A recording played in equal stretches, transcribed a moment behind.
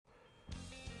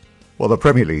Well, the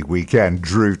Premier League weekend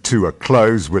drew to a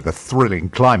close with a thrilling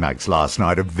climax last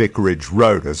night at Vicarage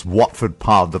Road as Watford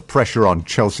piled the pressure on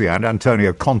Chelsea and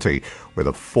Antonio Conte with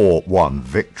a 4-1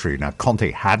 victory. Now, Conte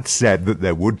had said that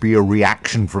there would be a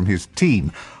reaction from his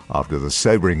team after the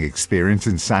sobering experience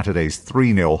in Saturday's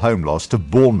 3-0 home loss to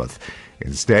Bournemouth.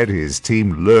 Instead, his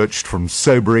team lurched from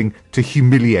sobering to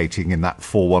humiliating in that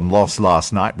 4-1 loss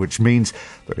last night, which means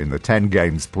that in the 10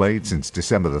 games played since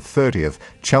December the 30th,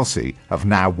 Chelsea have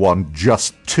now won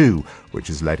just 2, which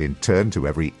has led in turn to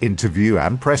every interview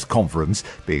and press conference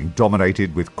being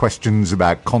dominated with questions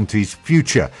about Conte's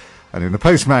future. And in the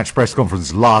post-match press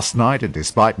conference last night, and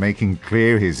despite making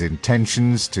clear his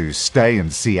intentions to stay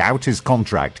and see out his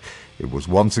contract, it was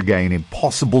once again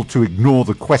impossible to ignore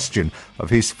the question of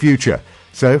his future.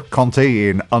 So Conte,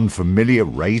 in unfamiliar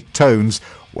raised tones,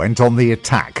 went on the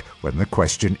attack when the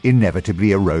question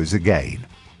inevitably arose again.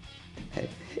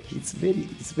 It's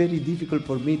very difficult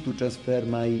for me to transfer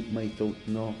my thought,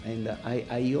 no? And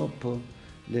I hope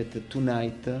that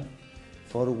tonight,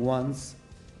 for once,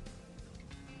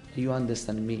 you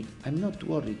understand me. I'm not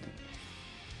worried.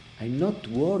 I'm not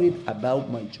worried about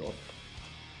my job.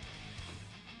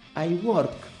 I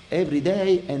work every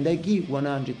day and I give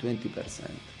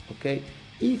 120%, okay?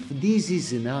 If this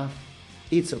is enough,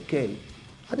 it's okay.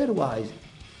 Otherwise,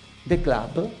 the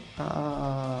club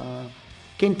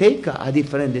can take a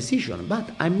different decision,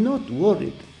 but I'm not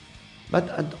worried.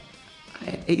 But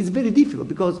it's very difficult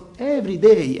because every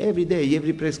day,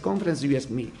 every press conference you ask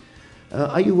me,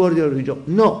 are you worried about your job?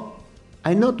 No,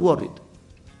 I'm not worried.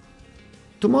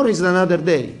 Tomorrow is another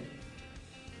day.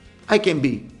 I can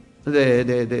be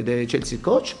the Chelsea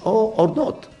coach or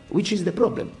not, which is the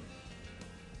problem.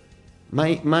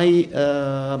 My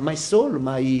soul,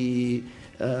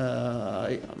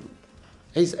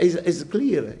 is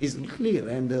clear,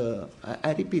 and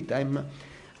I repeat,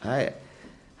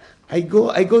 I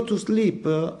go to sleep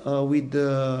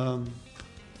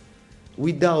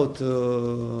without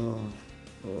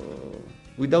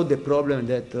the problem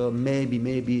that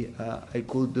maybe I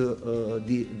could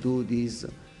do this.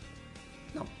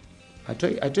 No, I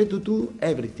try to do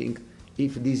everything.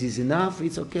 If this is enough,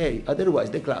 it's okay. Otherwise,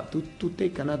 the club to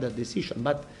take another decision.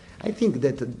 But I think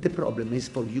that the problem is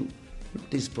for you,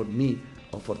 not is for me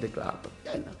or for the club.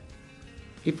 And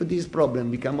if this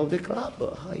problem become of the club,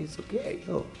 it's okay.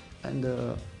 Oh, and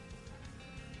the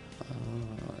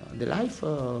life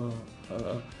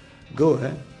go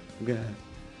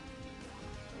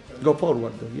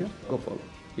forward. Yeah, go forward.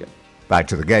 Yeah. Back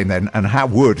to the game then, and how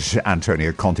would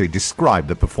Antonio Conte describe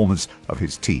the performance of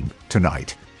his team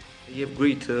tonight? I have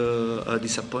great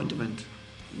disappointment,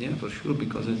 yeah, for sure,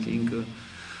 because I think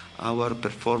our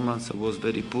performance was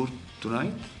very poor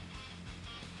tonight.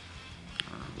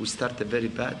 We started very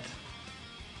bad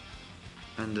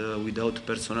and without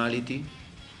personality.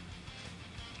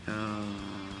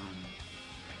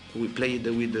 We played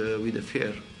with the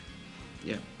fear.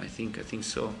 Yeah, I think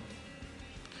so.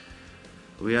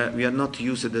 We are not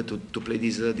used to play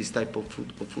this type of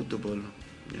football.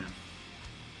 Yeah.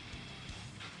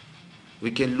 We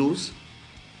can lose,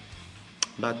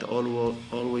 but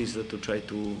always to try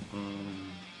to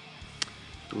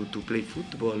play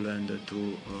football and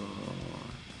to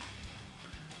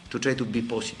try to be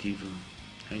positive.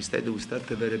 Instead, we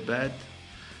started very bad.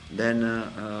 Then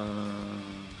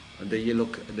the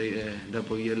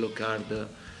double yellow card,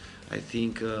 I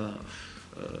think,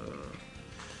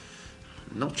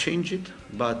 not change it,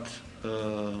 but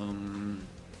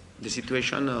the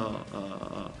situation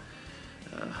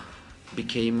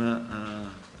became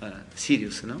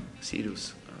serious, no?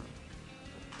 Serious.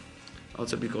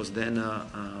 Also because then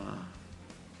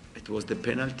it was the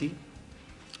penalty.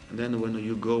 And then when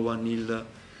you go 1-0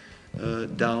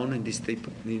 down in this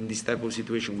type of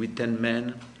situation with 10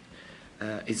 men,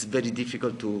 it's very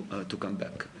difficult to come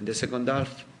back. In the second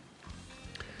half,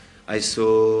 I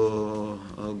saw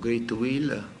a great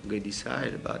will, great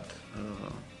desire, but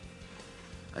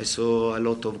I saw a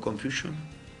lot of confusion.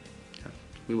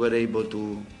 We were able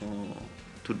to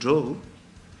draw,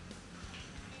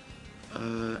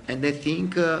 and I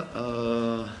think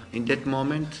in that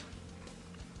moment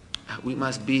we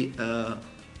must be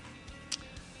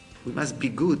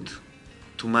good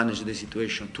to manage the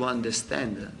situation, to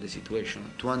understand the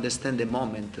situation, to understand the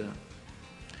moment.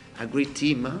 A great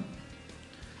team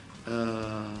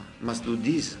must do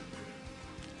this.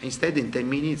 Instead, in 10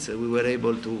 minutes, we were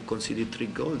able to concede 3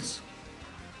 goals.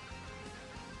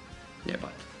 Yeah,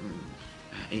 but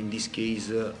in this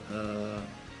case,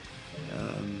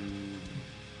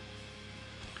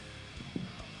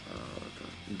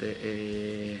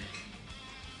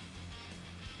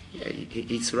 yeah,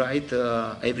 it's right,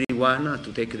 everyone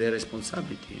to take their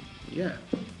responsibility. Yeah,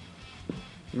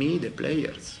 me, the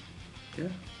players. Yeah,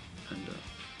 and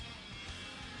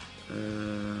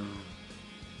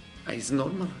it's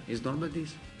normal. It's normal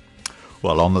this.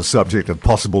 Well, on the subject of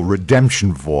possible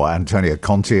redemption for Antonio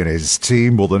Conte and his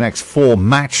team, well, the next 4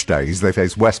 match days, they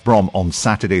face West Brom on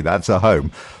Saturday, that's at home,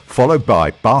 followed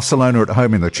by Barcelona at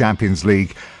home in the Champions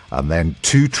League, and then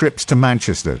 2 trips to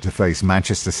Manchester to face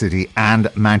Manchester City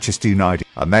and Manchester United.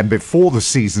 And then before the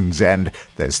season's end,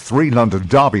 there's 3 London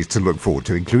derbies to look forward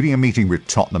to, including a meeting with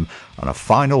Tottenham, and a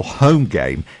final home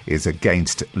game is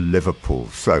against Liverpool.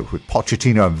 So with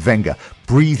Pochettino and Wenger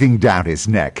breathing down his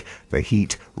neck, the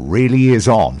heat really is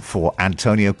on for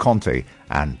Antonio Conte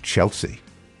and Chelsea.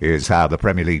 Here's how the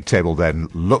Premier League table then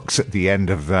looks at the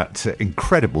end of that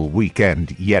incredible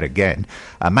weekend yet again.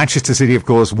 Manchester City, of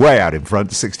course, way out in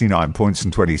front, 69 points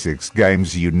in 26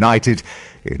 games. United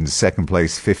in second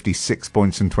place, 56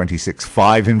 points and 26,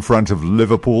 5 in front of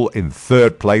Liverpool in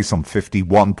third place on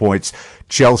 51 points.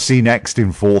 Chelsea next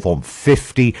in fourth on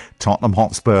 50. Tottenham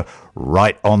Hotspur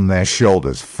right on their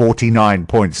shoulders, 49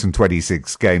 points in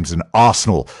 26 games. And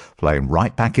Arsenal playing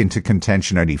right back into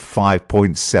contention, only 5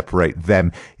 points separate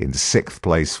them in sixth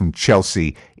place from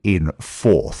Chelsea in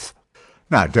fourth.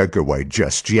 Now, don't go away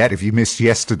just yet. If you missed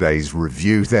yesterday's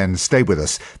review, then stay with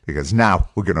us, because now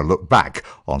we're going to look back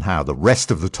on how the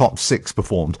rest of the top 6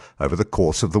 performed over the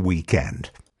course of the weekend.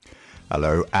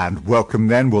 Hello and welcome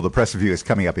then. Well, the press review is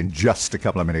coming up in just a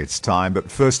couple of minutes' time. But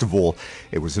first of all,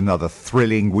 it was another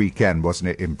thrilling weekend, wasn't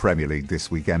it, in Premier League this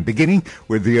weekend? Beginning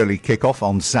with the early kickoff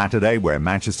on Saturday, where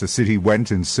Manchester City went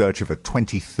in search of a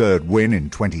 23rd win in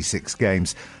 26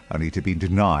 games, only to be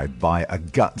denied by a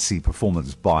gutsy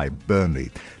performance by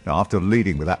Burnley. Now, after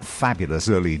leading with that fabulous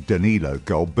early Danilo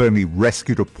goal, Burnley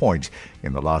rescued a point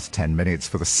in the last 10 minutes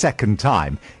for the second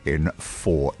time in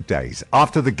 4 days.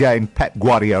 After the game, Pep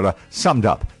Guardiola summed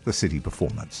up the City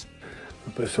performance.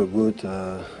 We played so good.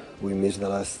 We missed the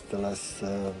last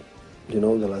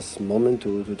moment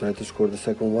to try to score the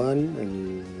second one,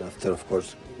 and after, of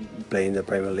course, playing the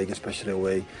Premier League, especially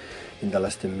away, in the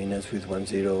last 10 minutes with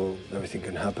 1-0, everything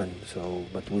can happen. So,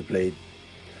 but we played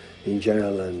in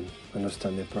general and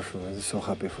outstanding performance. So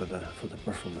happy for the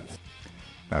performance.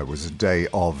 It was a day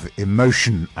of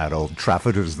emotion at Old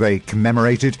Trafford as they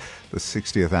commemorated the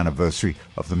 60th anniversary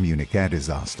of the Munich air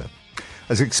disaster.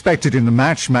 As expected in the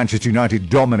match, Manchester United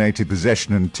dominated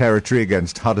possession and territory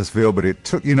against Huddersfield, but it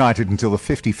took United until the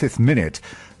 55th minute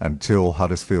until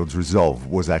Huddersfield's resolve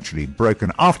was actually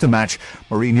broken. After match,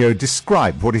 Mourinho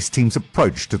described what his team's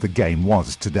approach to the game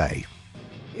was today.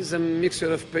 It's a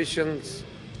mixture of patience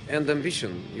and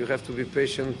ambition. You have to be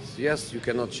patient. Yes, you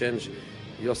cannot change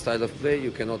your style of play.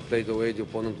 You cannot play the way the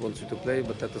opponent wants you to play,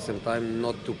 but at the same time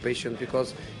not too patient,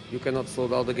 because you cannot slow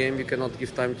down the game. You cannot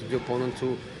give time to the opponent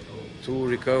to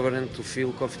recover and to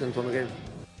feel confident on the game.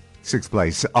 Sixth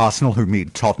place, Arsenal, who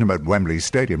meet Tottenham at Wembley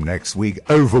Stadium next week,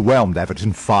 overwhelmed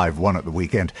Everton 5-1 at the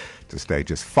weekend to stay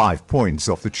just 5 points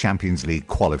off the Champions League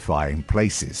qualifying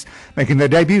places. Making their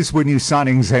debuts were new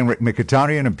signings Henrik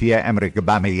Mkhitaryan and Pierre-Emerick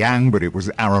Aubameyang, but it was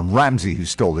Aaron Ramsey who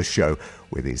stole the show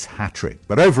with his hat-trick.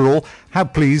 But overall, how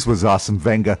pleased was Arsene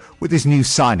Wenger with his new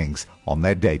signings on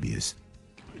their debuts?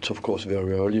 It's of course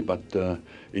very early, but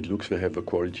it looks they have a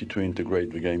quality to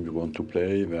integrate the game we want to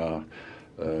play. They are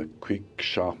quick,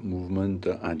 sharp movement,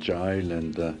 agile,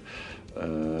 and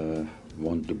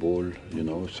want the ball,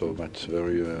 so that's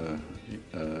very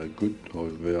good, or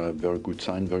very good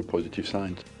sign, very positive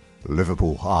signs.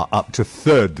 Liverpool are up to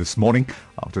third this morning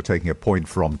after taking a point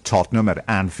from Tottenham at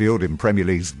Anfield in Premier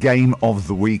League's game of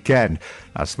the weekend.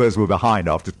 Now, Spurs were behind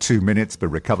after 2 minutes but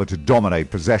recovered to dominate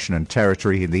possession and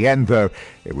territory. In the end, though,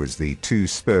 it was the 2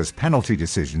 Spurs penalty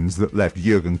decisions that left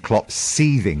Jurgen Klopp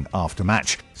seething after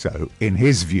match. So, in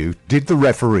his view, did the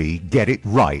referee get it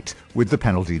right with the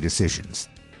penalty decisions?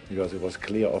 Because it was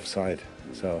clear offside.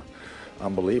 So,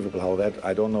 unbelievable how that,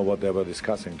 I don't know what they were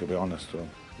discussing, to be honest.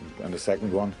 And the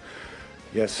second one,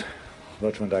 yes,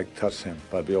 Virgil van Dijk touched him,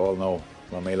 but we all know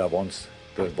Lamela wants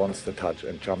the touch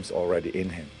and jumps already in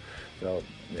him. So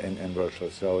in Virgil,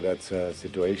 so that's a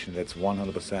situation that's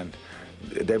 100%.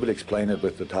 They will explain it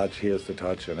with the touch. Here's the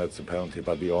touch, and that's the penalty.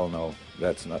 But we all know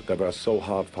that's not. There were so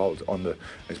hard fouls on the,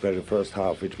 especially the first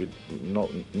half, which we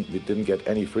didn't get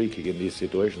any free kick in these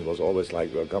situations. It was always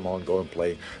like, well, come on, go and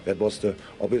play. That was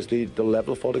obviously the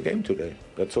level for the game today.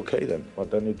 That's okay then. But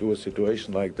then you do a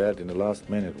situation like that in the last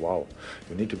minute. Wow,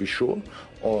 you need to be sure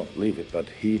or leave it. But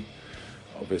he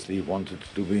obviously wanted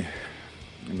to be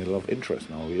in the middle of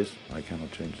interest. Now he is. I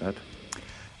cannot change that.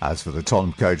 As for the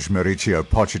Tottenham coach Mauricio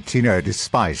Pochettino,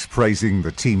 despite praising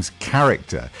the team's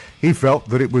character, he felt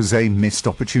that it was a missed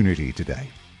opportunity today.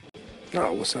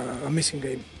 No, it was an amazing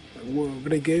game. A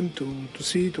great game to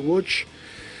see, to watch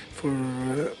for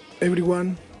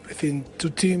everyone. I think two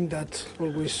teams that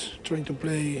always trying to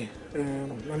play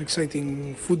an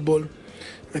exciting football.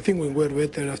 I think we were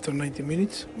better after 90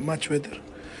 minutes, much better.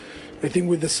 I think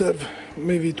we deserve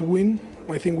maybe to win.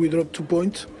 I think we dropped 2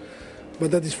 points,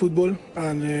 but that is football.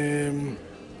 And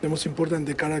the most important,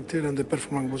 the character and the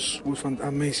performance was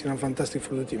amazing and fantastic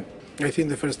for the team. I think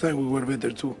the first time we were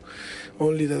better too,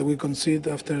 only that we conceded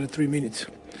after 3 minutes.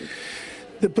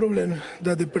 The problem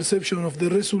that the perception of the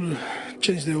result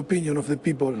changed the opinion of the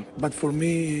people. But for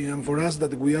me and for us,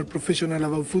 that we are professional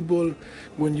about football,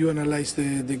 when you analyze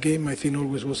the game, I think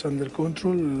always was under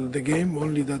control, the game,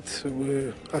 only that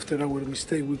after our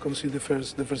mistake we conceded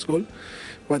the first goal.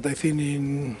 But I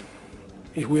think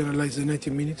if we analyze the 90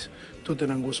 minutes,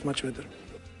 Tottenham was much better.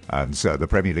 And so the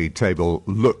Premier League table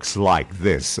looks like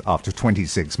this. After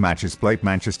 26 matches played,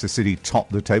 Manchester City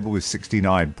topped the table with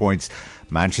 69 points.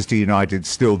 Manchester United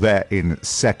still there in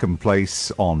second place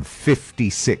on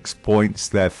 56 points.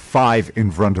 They're 5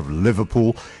 in front of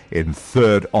Liverpool in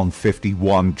third on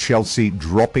 51. Chelsea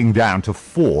dropping down to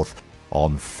fourth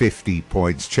on 50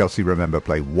 points. Chelsea, remember,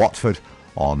 play Watford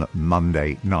on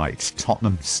Monday night.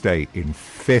 Tottenham stay in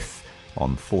fifth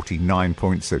on 49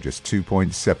 points, so just 2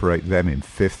 points separate them in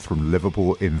fifth from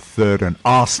Liverpool in third, and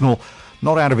Arsenal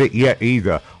not out of it yet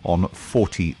either on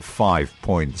 45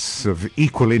 points. Of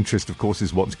equal interest, of course,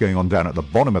 is what's going on down at the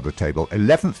bottom of the table.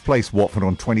 11th place Watford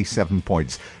on 27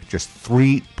 points, just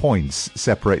 3 points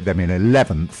separate them in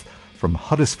 11th from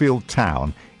Huddersfield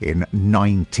Town in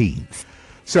 19th.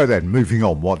 So then, moving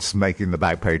on, what's making the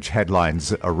back page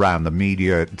headlines around the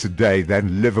media today?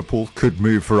 Then Liverpool could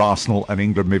move for Arsenal and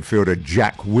England midfielder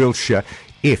Jack Wilshere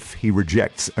if he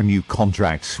rejects a new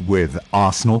contract with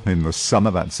Arsenal in the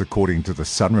summer. That's according to The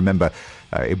Sun. Remember,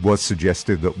 it was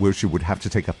suggested that Wilshere would have to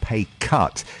take a pay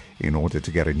cut in order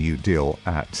to get a new deal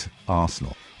at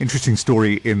Arsenal. Interesting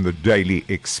story in the Daily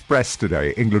Express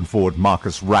today. England forward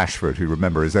Marcus Rashford, who,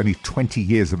 remember, is only 20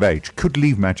 years of age, could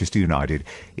leave Manchester United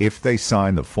if they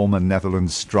sign the former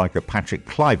Netherlands striker Patrick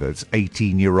Kluivert's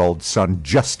 18-year-old son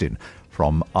Justin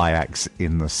from Ajax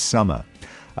in the summer.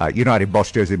 United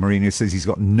boss Jose Mourinho says he's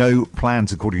got no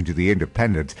plans, according to The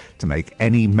Independent, to make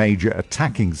any major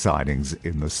attacking signings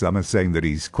in the summer, saying that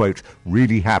he's, quote,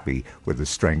 really happy with the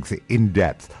strength in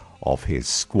depth of his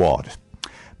squad.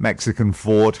 Mexican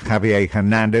forward Javier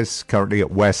Hernandez, currently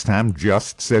at West Ham,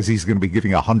 just says he's going to be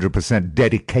giving 100%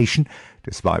 dedication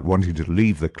despite wanting to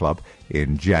leave the club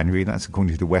in January. That's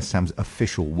according to West Ham's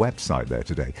official website there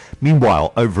today.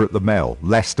 Meanwhile, over at the Mail,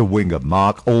 Leicester winger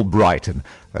Mark Albrighton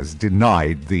has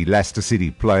denied the Leicester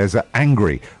City players are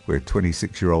angry with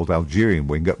 26-year-old Algerian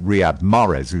winger Riyad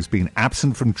Mahrez, who's been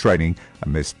absent from training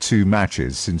and missed 2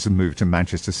 matches since a move to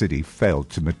Manchester City failed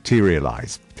to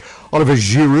materialise. Oliver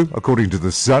Giroud, according to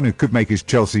The Sun, who could make his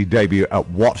Chelsea debut at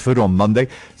Watford on Monday,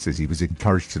 says he was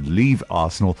encouraged to leave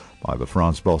Arsenal by the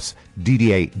France boss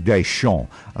Didier Deschamps.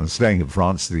 And staying in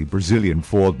France, the Brazilian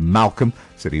forward Malcolm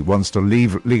said he wants to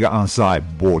leave Liga 1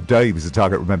 side Bordeaux. He was a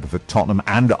target, remember, for Tottenham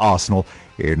and Arsenal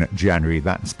in January.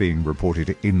 That's being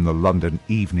reported in the London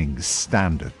Evening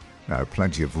Standard. Now,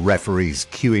 plenty of referees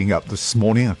queuing up this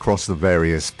morning across the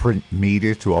various print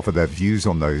media to offer their views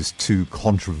on those 2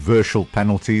 controversial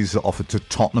penalties offered to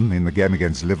Tottenham in the game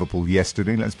against Liverpool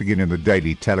yesterday. Let's begin in the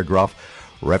Daily Telegraph.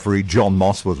 Referee John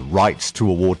Moss was right to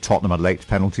award Tottenham a late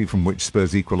penalty from which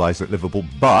Spurs equalised at Liverpool,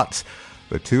 but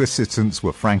the 2 assistants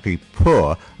were frankly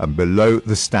poor and below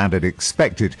the standard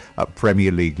expected at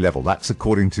Premier League level. That's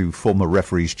according to former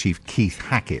referees chief Keith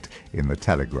Hackett in the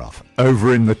Telegraph.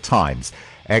 Over in the Times,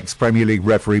 ex-Premier League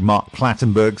referee Mark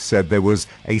Clattenburg said there was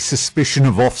a suspicion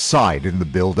of offside in the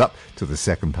build-up to the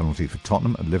second penalty for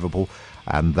Tottenham at Liverpool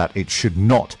and that it should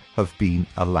not have been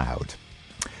allowed.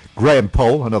 Graham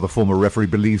Poll, another former referee,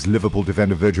 believes Liverpool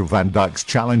defender Virgil van Dijk's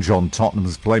challenge on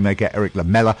Tottenham's playmaker Eric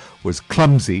Lamela was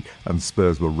clumsy and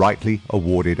Spurs were rightly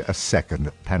awarded a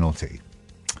second penalty.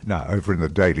 Now, over in the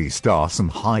Daily Star, some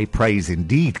high praise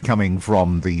indeed coming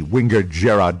from the winger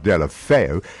Gerard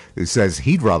Deulofeu, who says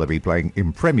he'd rather be playing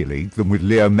in Premier League than with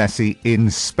Leo Messi in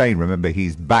Spain. Remember,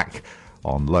 he's back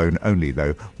on loan only,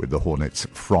 though, with the Hornets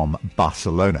from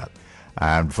Barcelona.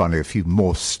 And finally, a few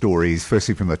more stories.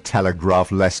 Firstly, from the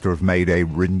Telegraph, Leicester have made a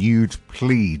renewed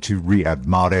plea to Riyad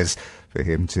Mahrez for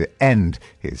him to end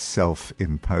his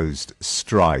self-imposed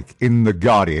strike. In The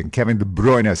Guardian, Kevin De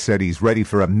Bruyne said he's ready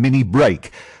for a mini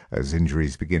break as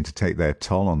injuries begin to take their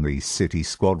toll on the City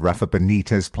squad. Rafa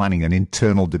Benitez planning an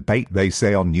internal debate, they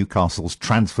say, on Newcastle's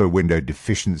transfer window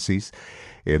deficiencies.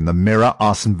 In the Mirror,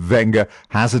 Arsene Wenger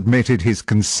has admitted his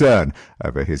concern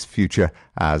over his future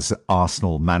as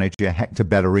Arsenal manager. Hector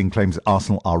Bellerin claims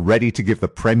Arsenal are ready to give the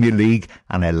Premier League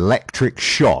an electric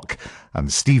shock.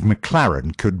 And Steve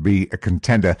McLaren could be a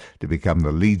contender to become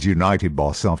the Leeds United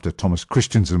boss after Thomas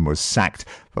Christensen was sacked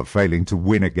for failing to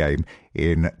win a game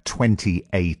in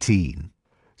 2018.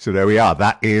 So there we are.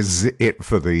 That is it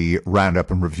for the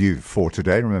roundup and review for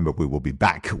today. Remember, we will be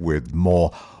back with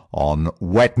more on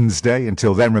Wednesday.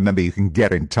 Until then, remember, you can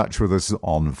get in touch with us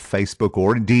on Facebook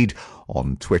or indeed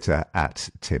on Twitter at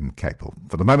Tim Capel.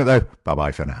 For the moment, though,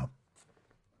 bye-bye for now.